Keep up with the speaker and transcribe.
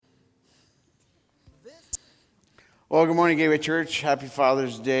Well, good morning, Gateway Church. Happy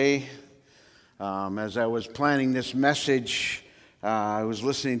Father's Day. As I was planning this message, I was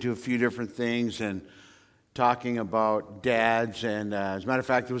listening to a few different things and talking about dads. And as a matter of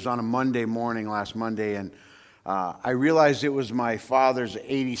fact, it was on a Monday morning, last Monday, and I realized it was my father's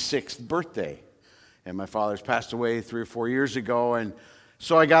 86th birthday. And my father's passed away 3 or 4 years ago. And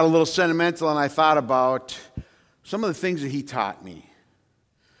so I got a little sentimental, and I thought about some of the things that he taught me.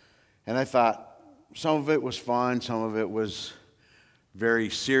 And I thought, some of it was fun, some of it was very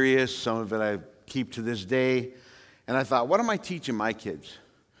serious, some of it I keep to this day. And I thought, what am I teaching my kids?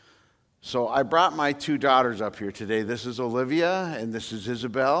 So I brought my 2 daughters up here today. This is Olivia and this is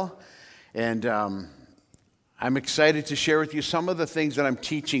Isabel. And I'm excited to share with you some of the things that I'm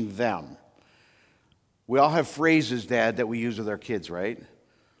teaching them. We all have phrases, Dad, that we use with our kids, right?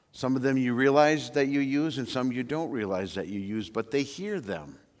 Some of them you realize that you use and some you don't realize that you use, but they hear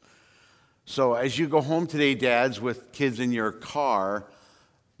them. So as you go home today, dads, with kids in your car,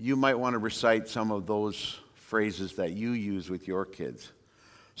 you might want to recite some of those phrases that you use with your kids.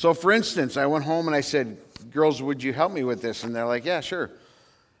 So for instance, I went home and I said, girls, would you help me with this? And they're like, yeah, sure.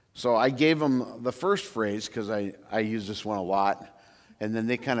 So I gave them the first phrase because I use this one a lot. And then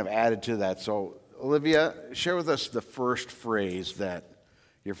they kind of added to that. So Olivia, share with us the first phrase that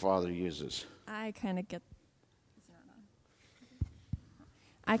your father uses. I kind of get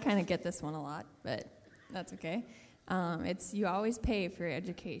this one a lot, but that's okay. It's you always pay for your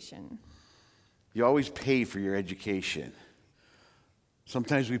education. You always pay for your education.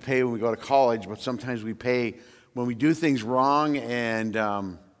 Sometimes we pay when we go to college, but sometimes we pay when we do things wrong.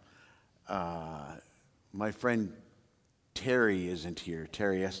 And my friend Terry isn't here.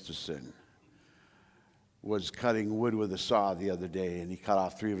 Terry Estison was cutting wood with a saw the other day, and he cut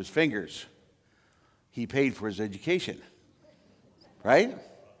off 3 of his fingers. He paid for his education, right?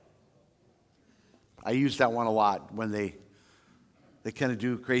 I use that one a lot when they kind of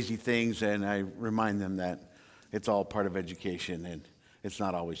do crazy things, and I remind them that it's all part of education and it's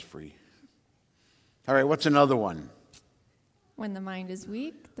not always free. All right, what's another one? When the mind is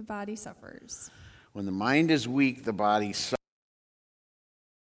weak, the body suffers. When the mind is weak, the body suffers.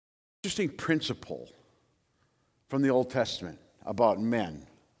 Interesting principle from the Old Testament about men.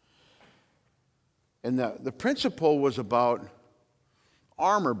 And the principle was about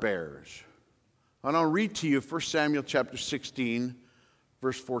armor bearers. And I'll read to you 1 Samuel chapter 16,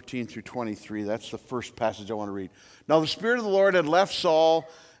 verse 14 through 23. That's the first passage I want to read. Now the Spirit of the Lord had left Saul,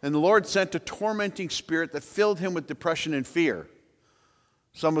 and the Lord sent a tormenting spirit that filled him with depression and fear.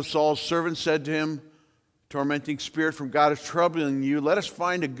 Some of Saul's servants said to him, tormenting spirit from God is troubling you. Let us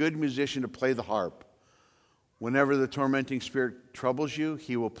find a good musician to play the harp. Whenever the tormenting spirit troubles you,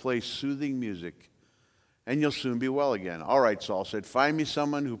 he will play soothing music, and you'll soon be well again. All right, Saul said, find me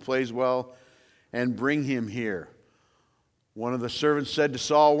someone who plays well and bring him here. One of the servants said to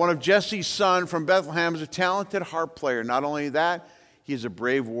Saul, one of Jesse's son from Bethlehem is a talented harp player. Not only that, he is a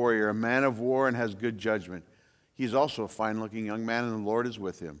brave warrior, a man of war, and has good judgment. He is also a fine-looking young man, and the Lord is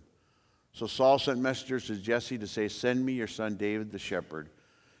with him. So Saul sent messengers to Jesse to say, send me your son David the shepherd.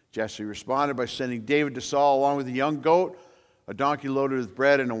 Jesse responded by sending David to Saul along with a young goat, a donkey loaded with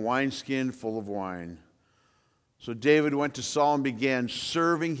bread, and a wineskin full of wine. So David went to Saul and began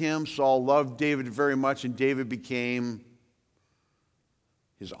serving him. Saul loved David very much, and David became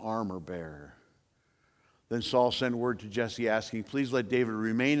his armor bearer. Then Saul sent word to Jesse asking, please let David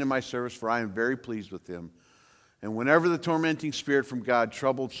remain in my service, for I am very pleased with him. And whenever the tormenting spirit from God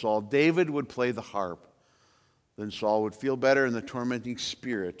troubled Saul, David would play the harp. Then Saul would feel better, and the tormenting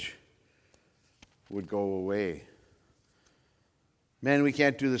spirit would go away. Man, we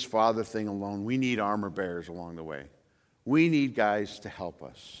can't do this father thing alone. We need armor bearers along the way. We need guys to help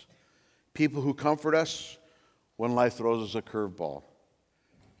us. People who comfort us when life throws us a curveball.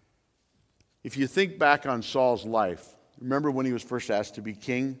 If you think back on Saul's life, remember when he was first asked to be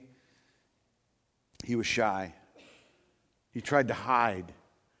king? He was shy. He tried to hide.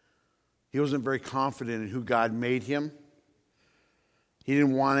 He wasn't very confident in who God made him. He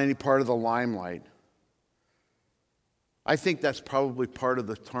didn't want any part of the limelight. I think that's probably part of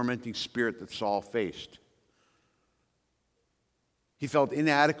the tormenting spirit that Saul faced. He felt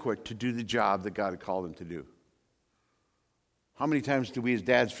inadequate to do the job that God had called him to do. How many times do we as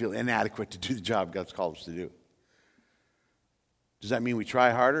dads feel inadequate to do the job God's called us to do? Does that mean we try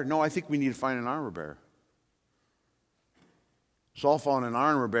harder? No, I think we need to find an armor bearer. Saul found an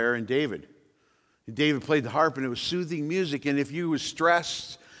armor bearer in David. And David played the harp, and it was soothing music. And if he was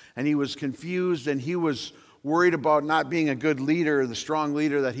stressed and he was confused and he was worried about not being a good leader, the strong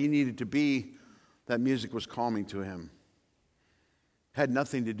leader that he needed to be, that music was calming to him. It had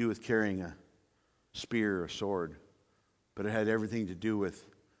nothing to do with carrying a spear or a sword. but it had everything to do with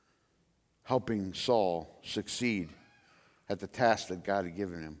helping Saul succeed at the task that God had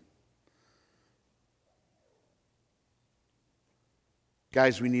given him.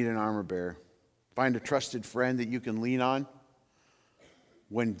 Guys, we need an armor bearer. Find a trusted friend that you can lean on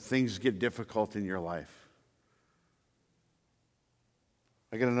when things get difficult in your life.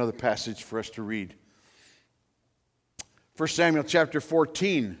 I got another passage for us to read. 1 Samuel chapter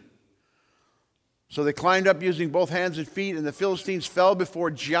 14. So they climbed up using both hands and feet, and the Philistines fell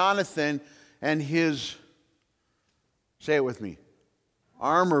before Jonathan and his, say it with me,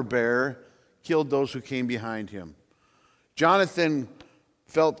 armor bearer killed those who came behind him. Jonathan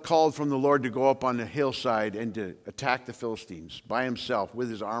felt called from the Lord to go up on the hillside and to attack the Philistines by himself with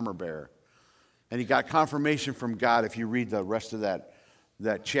his armor bearer. And he got confirmation from God if you read the rest of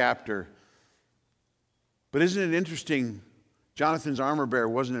that chapter. But isn't it interesting, Jonathan's armor bearer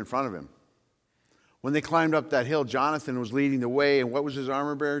wasn't in front of him. When they climbed up that hill, Jonathan was leading the way, and what was his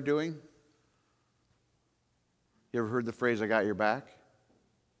armor bearer doing? You ever heard the phrase, "I got your back"?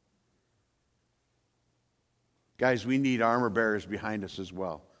 Guys, we need armor bearers behind us as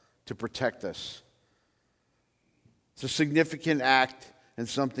well to protect us. It's a significant act and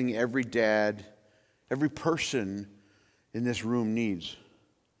something every dad, every person in this room needs.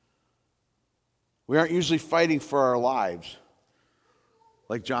 We aren't usually fighting for our lives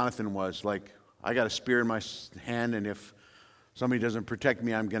like Jonathan was, like, I got a spear in my hand, and if somebody doesn't protect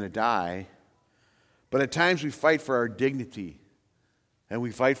me, I'm going to die. But at times we fight for our dignity, and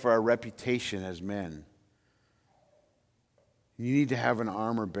we fight for our reputation as men. You need to have an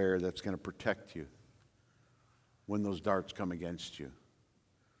armor bearer that's going to protect you when those darts come against you.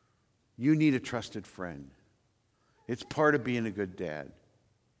 You need a trusted friend. It's part of being a good dad.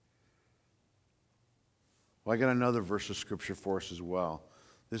 Well, I got another verse of Scripture for us as well.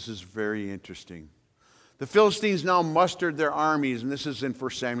 This is very interesting. The Philistines now mustered their armies, and this is in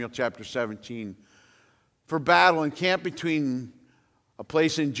 1 Samuel chapter 17, for battle and camped between a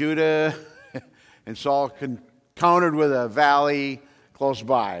place in Judah and Saul countered with a valley close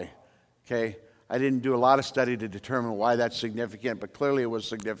by. Okay? I didn't do a lot of study to determine why that's significant, but clearly it was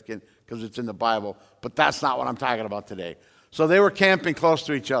significant because it's in the Bible. But that's not what I'm talking about today. So they were camping close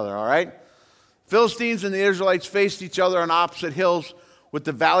to each other, all right? Philistines and the Israelites faced each other on opposite hills with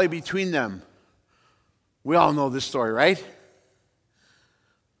the valley between them. We all know this story, right?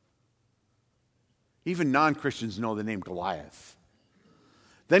 Even non-Christians know the name Goliath.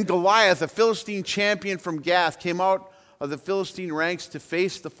 Then Goliath, a Philistine champion from Gath, came out of the Philistine ranks to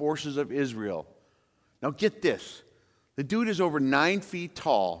face the forces of Israel. Now get this. The dude is over 9 feet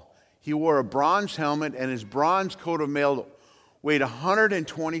tall. He wore a bronze helmet, and his bronze coat of mail weighed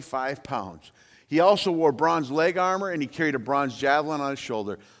 125 pounds. He also wore bronze leg armor, and he carried a bronze javelin on his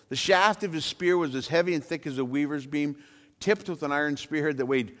shoulder. The shaft of his spear was as heavy and thick as a weaver's beam, tipped with an iron spearhead that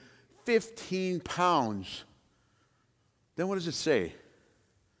weighed 15 pounds. Then what does it say?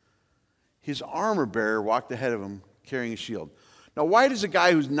 His armor bearer walked ahead of him carrying a shield. Now, why does a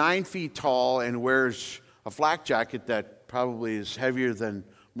guy who's 9 feet tall and wears a flak jacket that probably is heavier than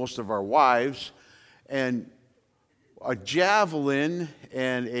most of our wives, and a javelin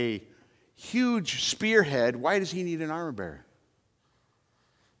and a huge spearhead, why does he need an armor bearer?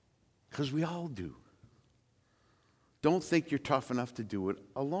 Because we all do. Don't think you're tough enough to do it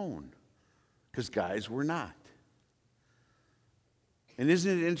alone. Because, guys, we're not. And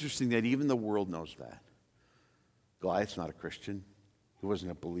isn't it interesting that even the world knows that? Goliath's not a Christian. He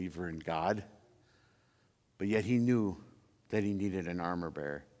wasn't a believer in God. But yet he knew that he needed an armor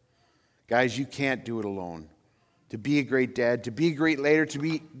bearer. Guys, you can't do it alone. To be a great dad, to be a great leader, to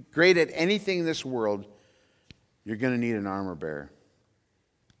be great at anything in this world, you're going to need an armor bearer.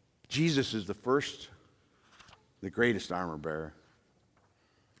 Jesus is the first, the greatest armor bearer.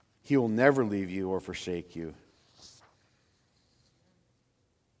 He will never leave you or forsake you.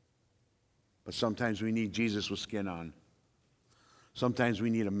 But sometimes we need Jesus with skin on. Sometimes we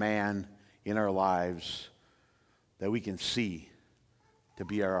need a man in our lives that we can see to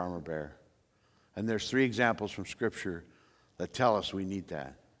be our armor bearer. And there's 3 examples from Scripture that tell us we need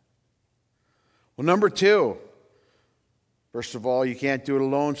that. Well, number 2, first of all, you can't do it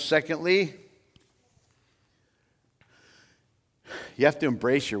alone. Secondly, you have to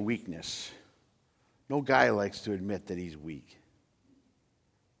embrace your weakness. No guy likes to admit that he's weak.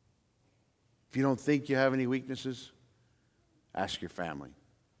 If you don't think you have any weaknesses, ask your family.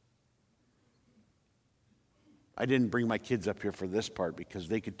 I didn't bring my kids up here for this part because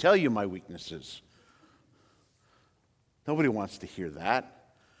they could tell you my weaknesses. Nobody wants to hear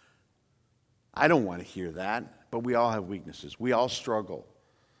that. I don't want to hear that, but we all have weaknesses. We all struggle.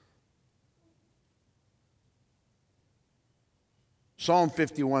 Psalm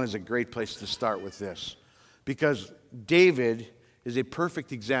 51 is a great place to start with this, because David is a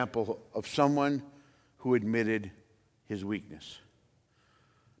perfect example of someone who admitted his weakness.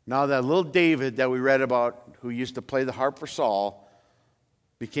 Now, that little David that we read about, who used to play the harp for Saul,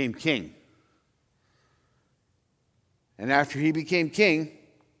 became king. And after he became king,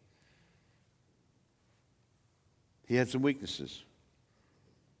 he had some weaknesses.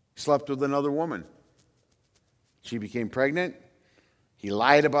 He slept with another woman. She became pregnant. He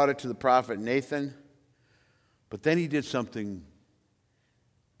lied about it to the prophet Nathan. But then he did something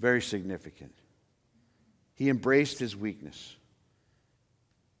very significant. He embraced his weakness.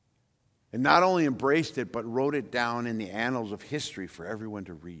 And not only embraced it, but wrote it down in the annals of history for everyone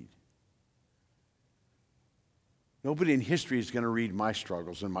to read. Nobody in history is going to read my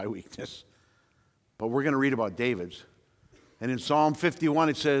struggles and my weakness, but we're going to read about David's. And in Psalm 51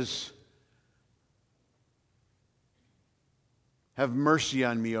 it says, "Have mercy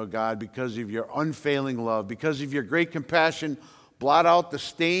on me, O God, because of your unfailing love, because of your great compassion. Blot out the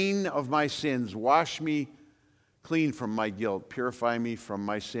stain of my sins. Wash me clean from my guilt. Purify me from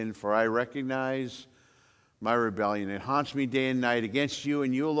my sin, for I recognize my rebellion. It haunts me day and night. Against you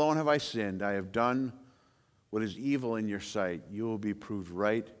and you alone have I sinned. I have done what is evil in your sight. You will be proved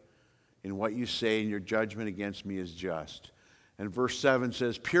right in what you say, and your judgment against me is just." And verse 7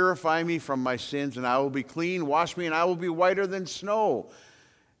 says, "Purify me from my sins, and I will be clean. Wash me, and I will be whiter than snow."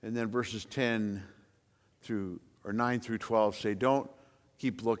 And then verses 9 through 12 say, "Don't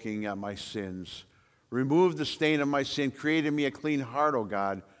keep looking at my sins. Remove the stain of my sin. Create in me a clean heart, O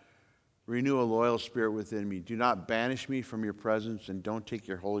God. Renew a loyal spirit within me. Do not banish me from your presence, and don't take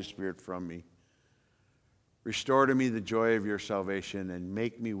your Holy Spirit from me. Restore to me the joy of your salvation, and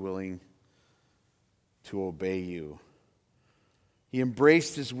make me willing to obey you." He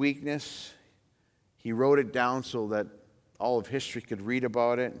embraced his weakness. He wrote it down so that all of history could read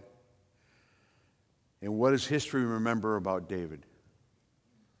about it. And what does history remember about David?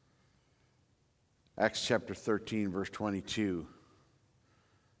 Acts chapter 13, verse 22.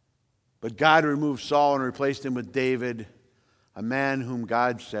 "But God removed Saul and replaced him with David, a man whom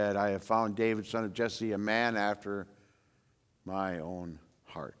God said, 'I have found David, son of Jesse, a man after my own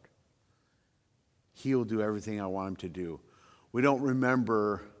heart. He will do everything I want him to do.'" We don't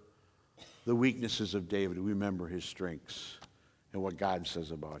remember the weaknesses of David. We remember his strengths and what God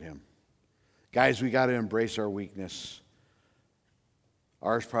says about him. Guys, we got to embrace our weakness.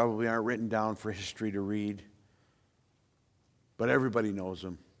 Ours probably aren't written down for history to read, but everybody knows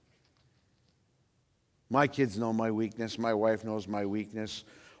them. My kids know my weakness. My wife knows my weakness.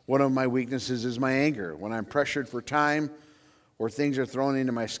 One of my weaknesses is my anger. When I'm pressured for time or things are thrown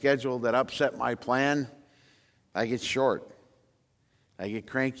into my schedule that upset my plan, I get short. I get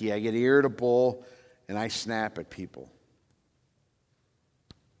cranky. I get irritable, and I snap at people.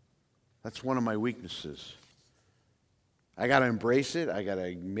 That's one of my weaknesses. I got to embrace it. I got to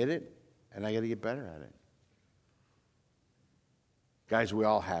admit it, and I got to get better at it. Guys, we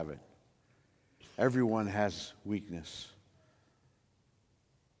all have it. Everyone has weakness.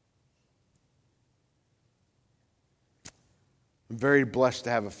 I'm very blessed to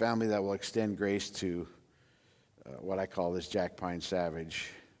have a family that will extend grace to what I call this Jack Pine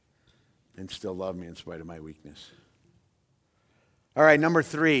savage and still love me in spite of my weakness. All right, number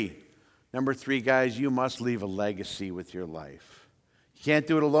three. Number three, guys, you must leave a legacy with your life. You can't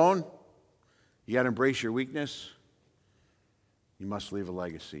do it alone. You got to embrace your weakness. You must leave a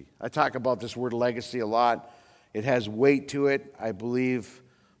legacy. I talk about this word legacy a lot. It has weight to it. I believe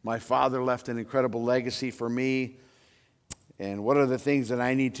my father left an incredible legacy for me. And what are the things that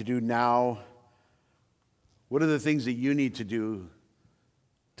I need to do now? What are the things that you need to do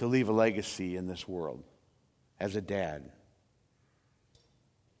to leave a legacy in this world as a dad?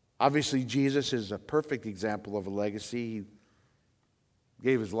 Obviously, Jesus is a perfect example of a legacy. He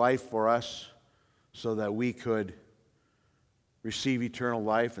gave his life for us so that we could receive eternal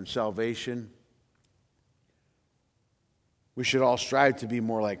life and salvation. We should all strive to be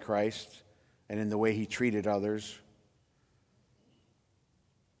more like Christ and in the way he treated others.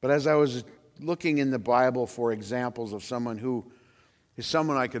 But as I was looking in the Bible for examples of someone who is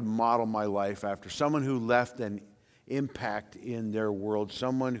someone I could model my life after, someone who left an impact in their world,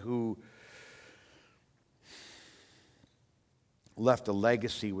 someone who left a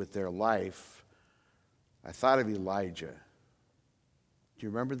legacy with their life, I thought of Elijah. Do you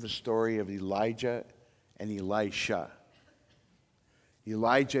remember the story of Elijah and Elisha?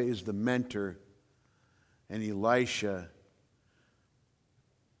 Elijah is the mentor, and Elisha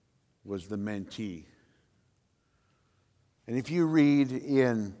was the mentee. And if you read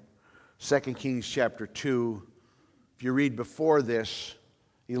in 2 Kings chapter 2, If you read before this,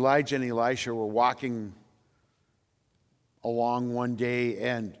 Elijah and Elisha were walking along one day,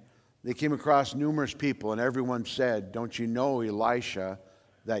 and they came across numerous people, and everyone said, "Don't you know, Elisha,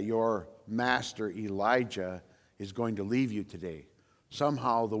 that your master Elijah is going to leave you today?"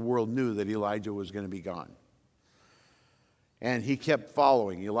 Somehow the world knew that Elijah was going to be gone. And he kept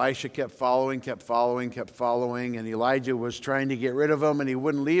following. Elisha kept following, and Elijah was trying to get rid of him, and he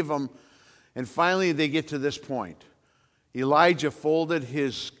wouldn't leave him. And finally they get to this point. Elijah folded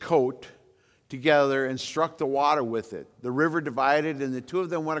his coat together and struck the water with it. The river divided, and the two of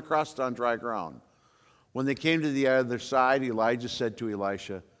them went across on dry ground. When they came to the other side, Elijah said to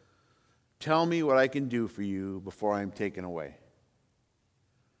Elisha, "Tell me what I can do for you before I am taken away."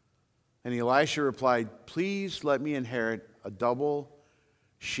 And Elisha replied, "Please let me inherit a double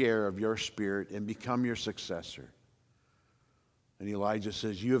share of your spirit and become your successor." And Elijah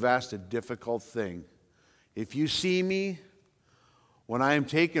says, "You have asked a difficult thing. If you see me when I am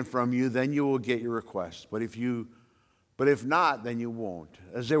taken from you, then you will get your request. But if not, then you won't."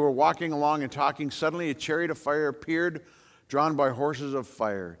 As they were walking along and talking, suddenly a chariot of fire appeared, drawn by horses of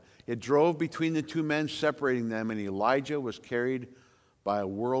fire. It drove between the two men, separating them, and Elijah was carried by a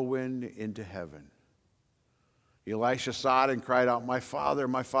whirlwind into heaven. Elisha saw it and cried out, my father,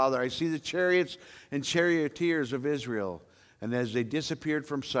 I see the chariots and charioteers of Israel." And as they disappeared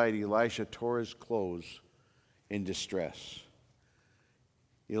from sight, Elisha tore his clothes in distress.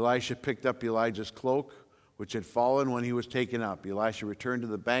 Elisha picked up Elijah's cloak, which had fallen when he was taken up. Elisha returned to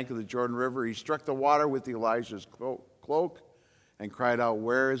the bank of the Jordan River. He struck the water with Elijah's cloak and cried out,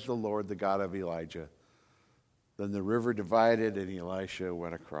 "Where is the Lord, the God of Elijah?" Then the river divided, and Elisha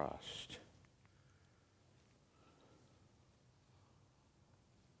went across.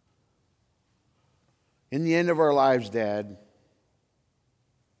 In the end of our lives, dads,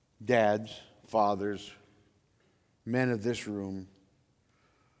 fathers, men of this room,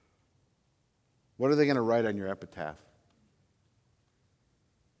 what are they going to write on your epitaph?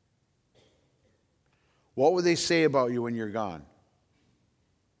 What will they say about you when you're gone?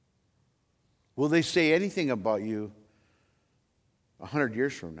 Will they say anything about you 100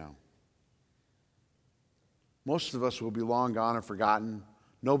 years from now? Most of us will be long gone and forgotten.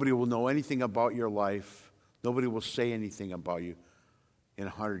 Nobody will know anything about your life. Nobody will say anything about you in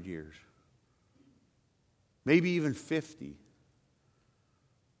 100 years. Maybe even 50.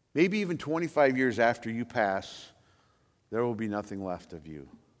 Maybe even 25 years after you pass, there will be nothing left of you,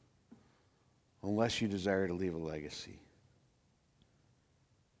 unless you desire to leave a legacy.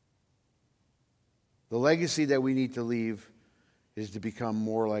 The legacy that we need to leave is to become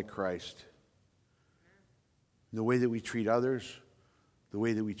more like Christ. The way that we treat others, the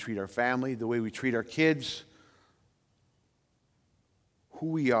way that we treat our family, the way we treat our kids,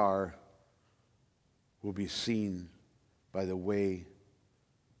 who we are will be seen by the way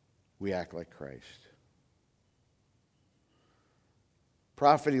we act like Christ.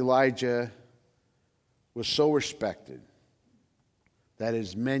 Prophet Elijah was so respected that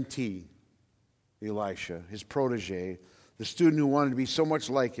his mentee, Elisha, his protege, the student who wanted to be so much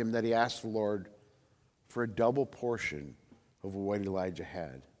like him that he asked the Lord for a double portion of what Elijah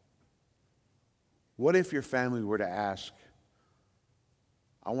had. What if your family were to ask,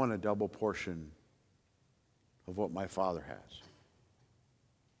 "I want a double portion of what my father has"?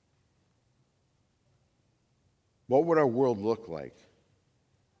 What would our world look like?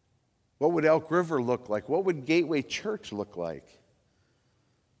 What would Elk River look like? What would Gateway Church look like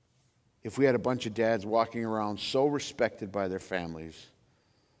if we had a bunch of dads walking around so respected by their families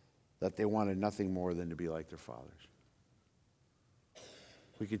that they wanted nothing more than to be like their fathers?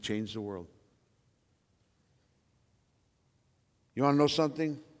 We could change the world. You want to know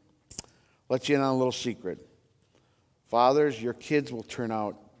something? Let you in on a little secret. Fathers, your kids will turn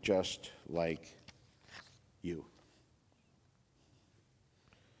out just like you.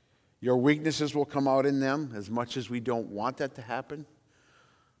 Your weaknesses will come out in them as much as we don't want that to happen.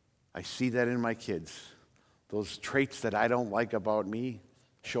 I see that in my kids. Those traits that I don't like about me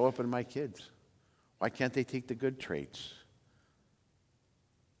show up in my kids. Why can't they take the good traits?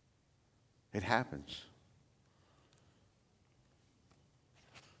 It happens.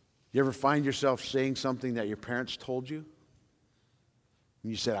 You ever find yourself saying something that your parents told you?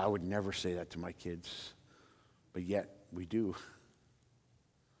 And you said, "I would never say that to my kids." But yet, we do.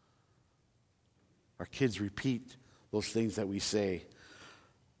 Our kids repeat those things that we say.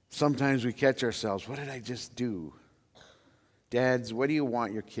 Sometimes we catch ourselves, what did I just do? Dads, what do you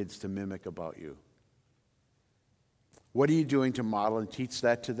want your kids to mimic about you? What are you doing to model and teach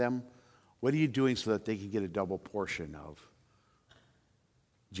that to them? What are you doing so that they can get a double portion of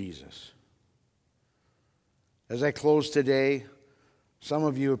Jesus? As I close today, some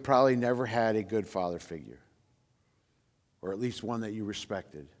of you have probably never had a good father figure, or at least one that you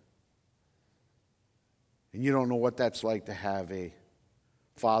respected. And you don't know what that's like to have a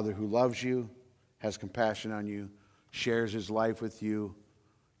father who loves you, has compassion on you, shares his life with you,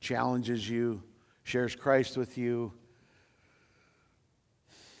 challenges you, shares Christ with you.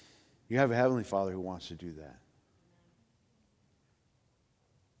 You have a heavenly Father who wants to do that.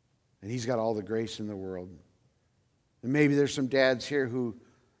 And he's got all the grace in the world. And maybe there's some dads here who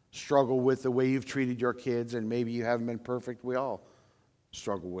struggle with the way you've treated your kids, and maybe you haven't been perfect. We all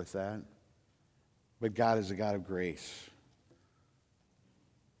struggle with that. But God is a God of grace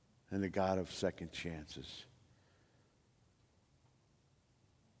and a God of second chances.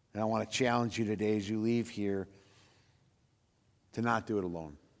 And I want to challenge you today as you leave here to not do it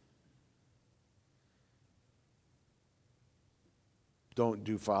alone. Don't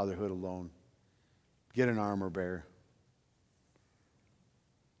do fatherhood alone. Get an armor bearer.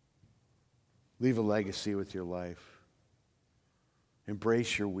 Leave a legacy with your life.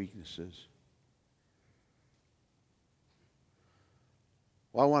 Embrace your weaknesses.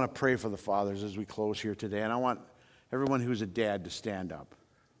 Well, I want to pray for the fathers as we close here today, and I want everyone who's a dad to stand up.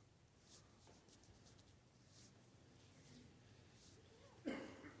 A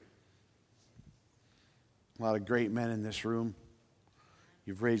lot of great men in this room.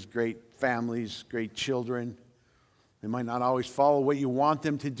 You've raised great families, great children. They might not always follow what you want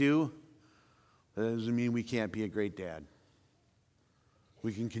them to do. That doesn't mean we can't be a great dad.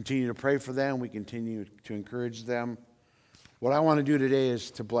 We can continue to pray for them. We continue to encourage them. What I want to do today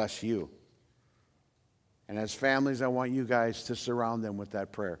is to bless you. And as families, I want you guys to surround them with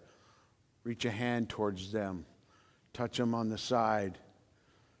that prayer. Reach a hand towards them. Touch them on the side.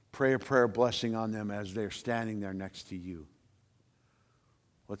 Pray a prayer blessing on them as they're standing there next to you.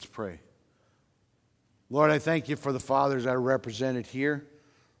 Let's pray. Lord, I thank you for the fathers that are represented here.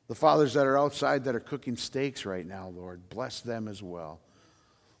 The fathers that are outside that are cooking steaks right now, Lord. Bless them as well.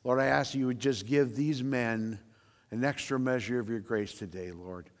 Lord, I ask you would just give these men an extra measure of your grace today,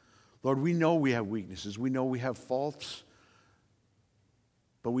 Lord. Lord, we know we have weaknesses. We know we have faults.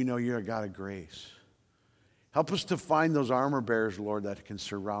 But we know you're a God of grace. Help us to find those armor bearers, Lord, that can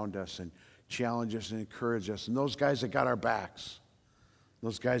surround us and challenge us and encourage us. And those guys that got our backs.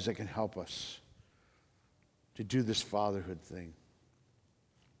 Those guys that can help us to do this fatherhood thing.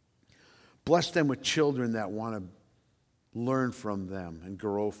 Bless them with children that want to learn from them and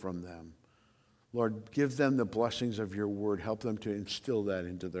grow from them. Lord, give them the blessings of your word. Help them to instill that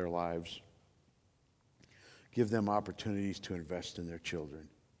into their lives. Give them opportunities to invest in their children.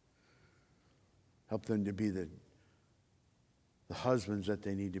 Help them to be the husbands that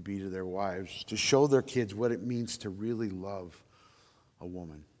they need to be to their wives, to show their kids what it means to really love a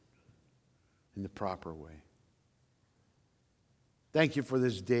woman in the proper way. Thank you for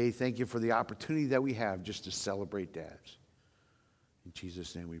this day. Thank you for the opportunity that we have just to celebrate dads. In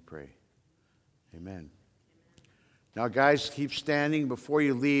Jesus' name we pray. Amen. Now, guys, keep standing. Before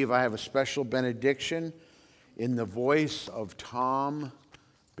you leave, I have a special benediction in the voice of Tom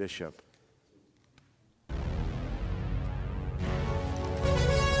Bishop.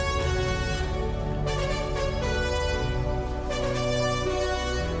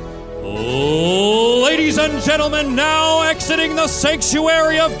 Ladies and gentlemen, now exiting the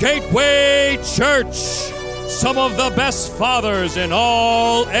sanctuary of Gateway Church, some of the best fathers in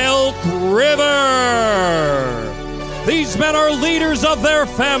all Elk River. These men are leaders of their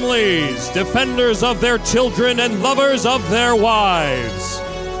families, defenders of their children, and lovers of their wives.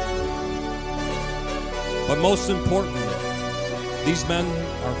 But most importantly, these men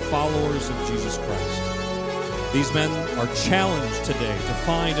are followers of Jesus Christ. These men are challenged today to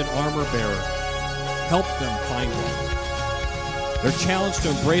find an armor bearer. Help them find one. They're challenged to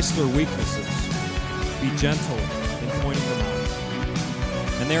embrace their weaknesses, be gentle in pointing them out.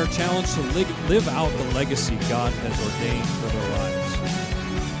 And they are challenged to live out the legacy God has ordained for their lives.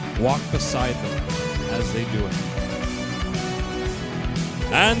 Walk beside them as they do it.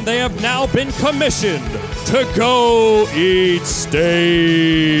 And they have now been commissioned to go eat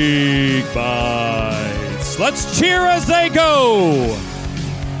steak bites. Let's cheer as they go.